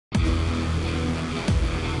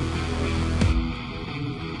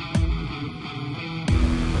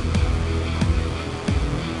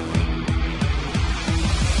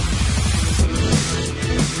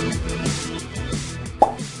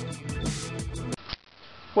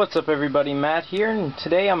What's up everybody, Matt here, and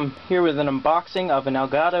today I'm here with an unboxing of an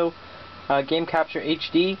Elgato Game Capture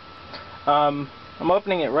HD. I'm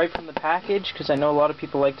opening it right from the package because I know a lot of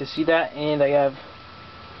people like to see that, and I have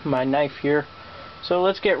my knife here. So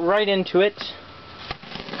let's get right into it.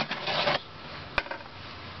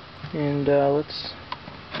 And let's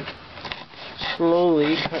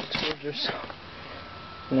slowly cut towards yourself.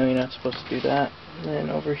 No, you're not supposed to do that. And then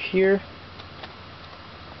over here.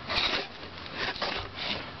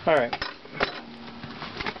 Alright.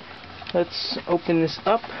 Let's open this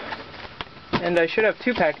up, and I should have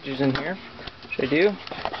two packages in here, which I do.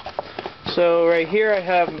 So right here I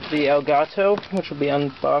have the Elgato, which we'll be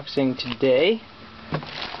unboxing today,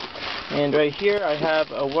 and right here I have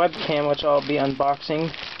a webcam, which I'll be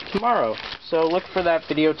unboxing tomorrow. So look for that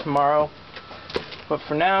video tomorrow, but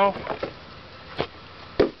for now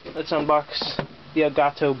let's unbox the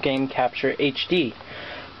Elgato Game Capture HD.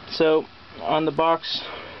 So on the box,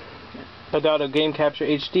 Elgato Game Capture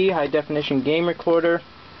HD, high definition game recorder,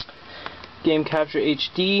 Game Capture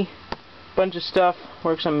HD, bunch of stuff,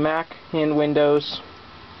 works on Mac and Windows,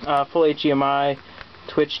 full HDMI,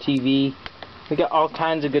 Twitch TV. We got all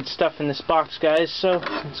kinds of good stuff in this box, guys, so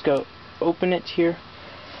let's go open it here.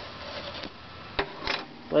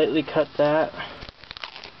 Lightly cut that.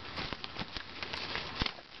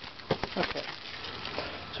 Okay,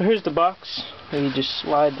 so here's the box. We just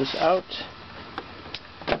slide this out.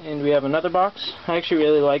 And we have another box. I actually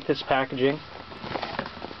really like this packaging.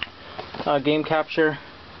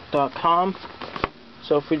 GameCapture.com.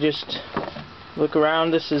 So if we just look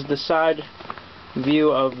around, this is the side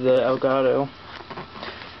view of the Elgato.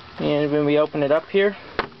 And when we open it up here,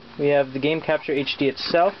 we have the Game Capture HD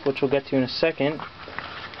itself, which we'll get to in a second.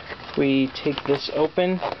 We take this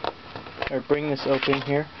open, or bring this open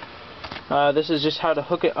here. This is just how to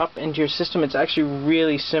hook it up into your system. It's actually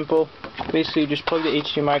really simple. Basically, you just plug the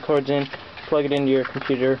HDMI cords in, plug it into your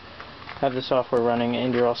computer, have the software running,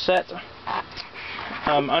 and you're all set.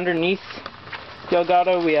 Underneath the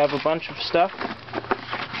Elgato, we have a bunch of stuff.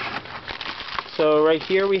 So right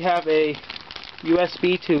here we have a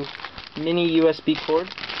USB to mini USB cord.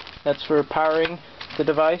 That's for powering the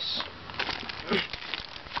device.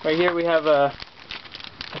 Right here we have a,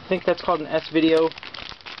 I think that's called an S-Video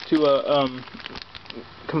to a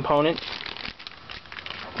component.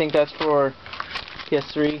 I think that's for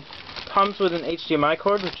PS3. Comes with an HDMI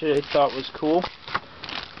cord, which I thought was cool.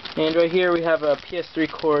 And right here we have a PS3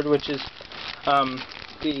 cord, which is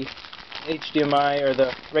the HDMI or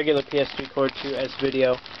the regular PS3 cord to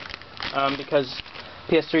S-Video, because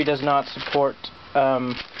PS3 does not support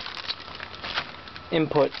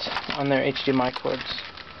input on their HDMI cords.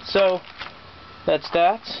 So that's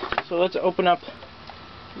that. So let's open up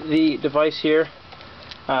the device here.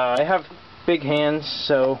 I have big hands,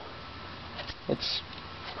 so it's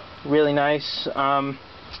really nice.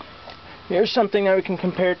 Here's something that we can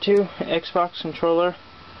compare it to, an Xbox controller.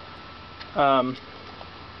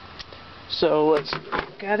 So let's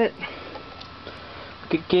look at it.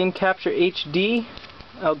 Game Capture HD,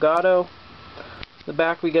 Elgato. The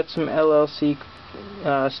back we get some LLC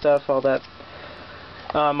stuff, all that.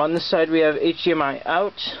 On this side we have HDMI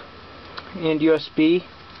out and USB,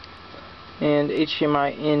 and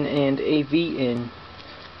HDMI in and AV in.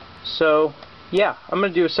 So yeah, I'm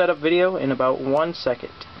going to do a setup video in about 1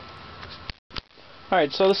 second.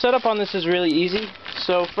 Alright, so the setup on this is really easy.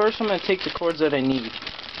 So first I'm going to take the cords that I need.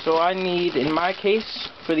 So I need, in my case,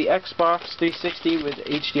 for the Xbox 360 with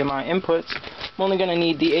HDMI inputs, I'm only going to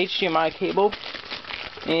need the HDMI cable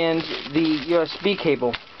and the USB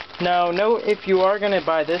cable. Now note, if you are going to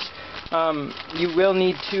buy this, you will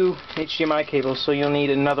need two HDMI cables, so you'll need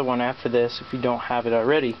another one after this if you don't have it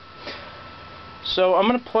already. So I'm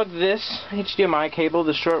going to plug this HDMI cable,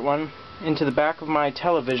 the short one, into the back of my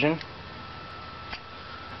television.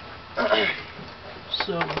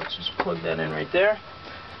 So let's just plug that in right there.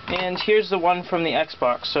 And here's the one from the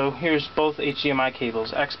Xbox. So here's both HDMI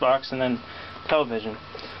cables, Xbox and then television.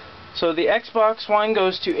 So the Xbox one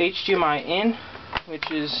goes to HDMI in,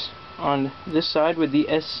 which is on this side with the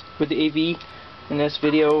AV and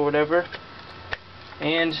S-Video or whatever,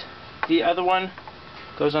 and the other one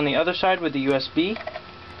goes on the other side with the USB,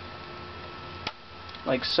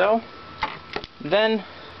 like so. Then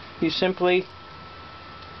you simply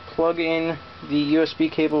plug in the USB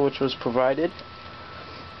cable which was provided.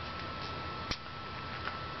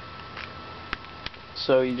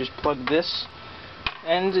 So you just plug this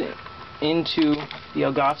end into the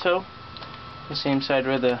Elgato, the same side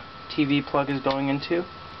where the TV plug is going into.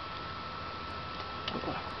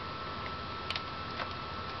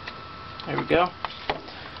 There we go.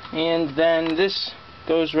 And then this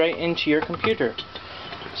goes right into your computer.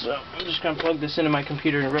 So I'm just going to plug this into my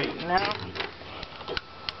computer right now.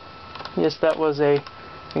 Yes, that was a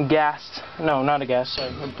gas, no, not a gas,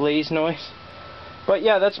 sorry, a blaze noise. But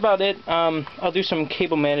yeah, that's about it. I'll do some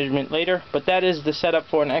cable management later, but that is the setup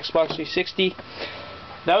for an Xbox 360.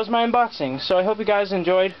 That was my unboxing, so I hope you guys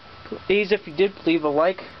enjoyed. Please, if you did, leave a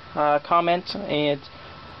like, comment, and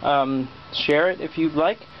share it if you'd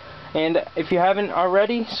like. And if you haven't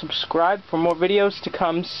already, subscribe for more videos to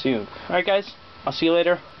come soon. Alright guys, I'll see you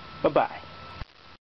later. Bye-bye.